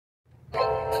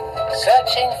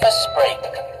Searching for spring.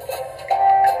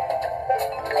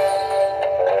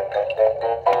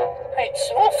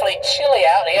 It's awfully chilly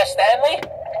out here, Stanley.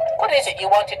 What is it you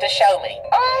wanted to show me?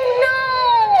 Oh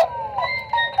no!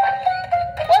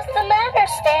 What's the matter,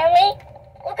 Stanley?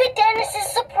 Look at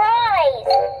Dennis's surprise.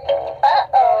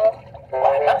 Uh-oh. Well,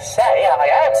 I must say,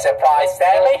 I am surprised,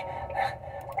 Stanley.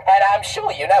 And I'm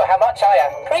sure you know how much I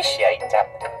appreciate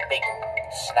big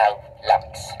snow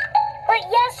lumps. But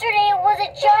yesterday it was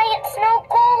a giant snow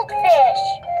goldfish.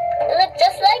 It looked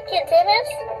just like you, Dennis.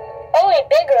 Only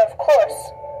bigger, of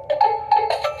course.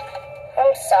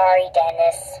 I'm sorry,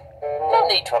 Dennis. No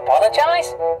need to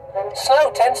apologize.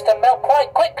 Snow tends to melt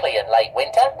quite quickly in late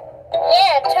winter.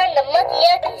 Yeah, and turn to mucky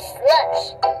yucky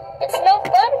slush. It's no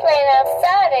fun playing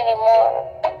outside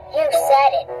anymore. You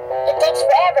said it. It takes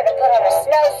forever to put on a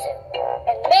snowsuit,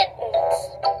 and mittens,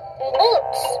 and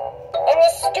boots, and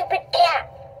this stupid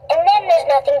cap. And then there's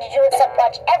nothing to do except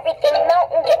watch everything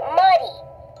melt and get muddy.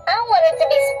 I want it to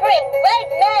be spring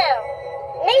right now.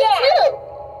 Me too.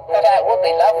 Well, that would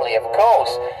be lovely, of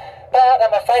course. But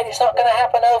I'm afraid it's not going to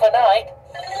happen overnight.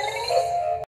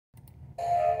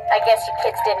 I guess you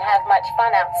kids didn't have much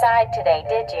fun outside today,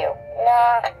 did you?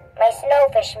 Nah, my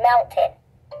snowfish melted.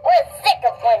 We're sick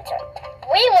of winter.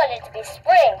 We want it to be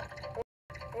spring.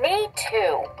 Me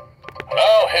too.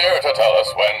 Now here to tell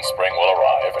us when spring will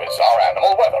arrive is our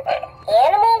animal weatherman.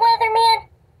 Animal weatherman?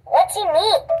 What's he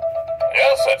mean?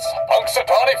 Yes, it's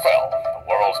Punxsutawney Phil,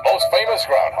 the world's most famous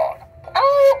groundhog.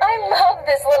 Oh, I love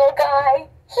this little guy.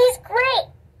 He's great.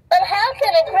 But how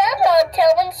can a groundhog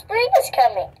tell when spring is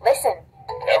coming? Listen.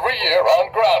 Every year on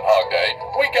Groundhog Day,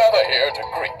 we gather here to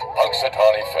greet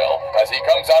Punxsutawney Phil as he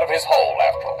comes out of his hole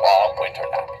after a long winter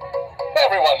nap.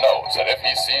 Everyone knows that if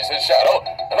he sees his shadow,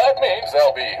 that means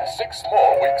there'll be 6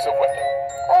 more weeks of winter.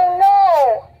 Oh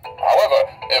no! However,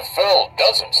 if Phil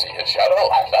doesn't see his shadow,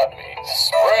 that means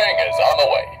spring is on the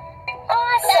way.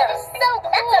 Awesome! That's so cool!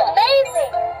 That's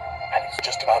amazing! And it's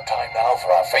just about time now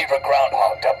for our favorite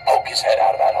groundhog to poke his head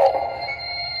out of that hole.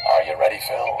 Are you ready,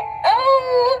 Phil?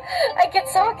 Oh, I get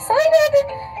so excited.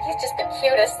 He's just the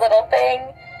cutest little thing.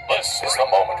 This is the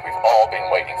moment we've all been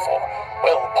waiting for.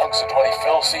 Will Punxsutawney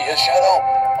Phil see his shadow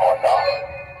or not?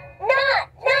 Not!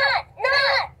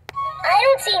 I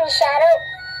don't see any shadow.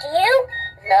 Do you?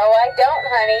 No, I don't,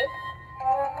 honey.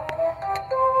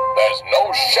 There's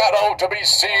no shadow to be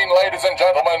seen, ladies and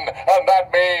gentlemen, and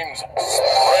that means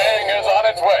spring is on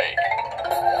its way.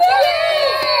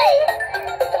 Yay!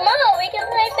 Tomorrow we can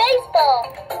play baseball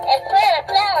and plant a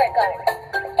flower garden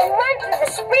and run through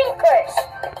the sprinklers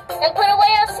and put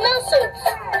away our snowsuits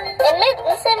and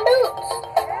mittens and boots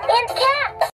and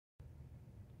caps.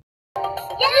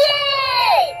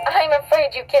 Yay! I'm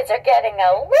afraid you kids are getting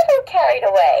a little carried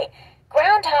away.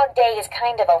 Groundhog Day is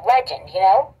kind of a legend, you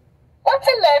know? What's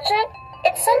a legend?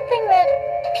 It's something that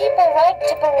people like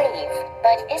to believe,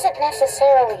 but isn't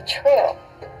necessarily true.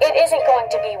 It isn't going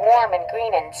to be warm and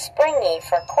green and springy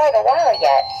for quite a while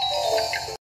yet.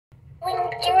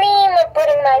 Wouldn't dream of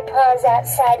putting my paws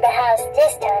outside the house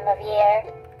this time of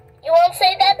year. You won't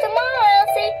say that tomorrow,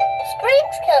 Elsie.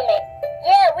 Spring's coming.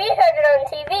 Yeah, we heard it on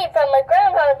TV from a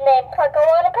groundhog named Pat.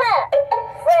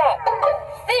 Fred.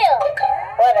 Phil.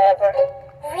 Whatever.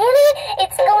 Really?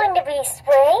 It's going to be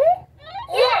spring?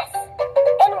 Yes.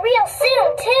 And real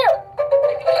soon, too.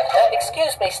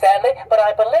 Excuse me, Stanley, but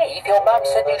I believe your mum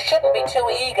said you shouldn't be too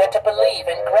eager to believe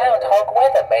in groundhog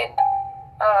weathermen.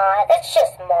 Aw, that's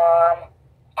just Mom.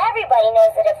 Everybody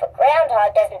knows that if a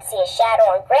groundhog doesn't see a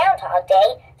shadow on Groundhog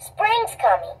Day, spring's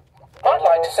coming. I'd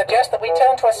like to suggest that we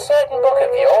turn to a certain book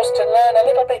of yours to learn a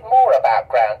little bit more about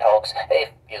groundhogs, if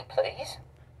you please.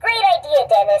 Great idea,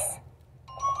 Dennis.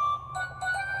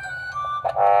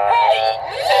 Hey,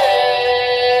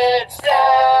 It's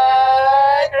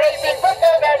a great big book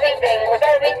of everything with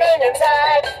everything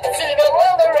inside. See the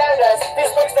world around us,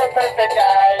 this book's the perfect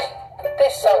guide.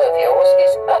 this song of yours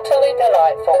is utterly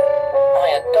delightful.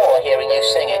 I adore hearing you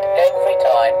sing it every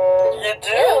time. You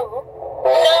do?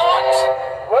 Not!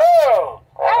 Whoa!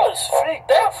 I was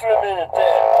freaked out for a minute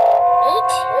there. Me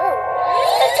too.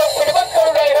 Let's open the book,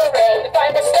 hooray, to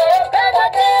find the story of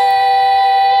Groundhog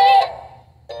Day!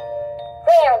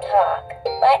 Groundhog.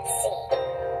 Let's see.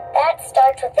 That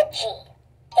starts with a G.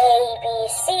 A, B,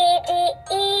 C, D,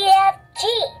 E, F, G.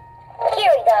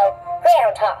 Here we go.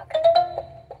 Groundhog.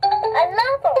 I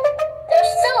love them.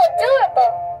 They're so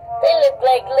adorable. They look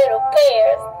like little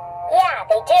bears. Yeah,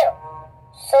 they do.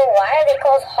 So why are they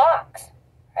called hawks?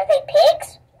 Are they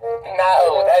pigs?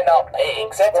 No, they're not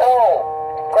pigs at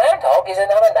all. Groundhog is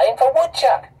another name for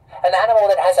woodchuck, an animal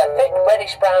that has a thick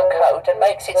reddish-brown coat and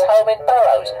makes its home in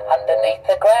burrows underneath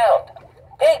the ground.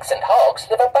 Pigs and hogs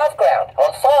live above ground,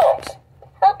 on farms.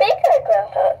 How big are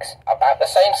groundhogs? About the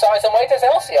same size and weight as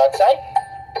Elsie, I'd say.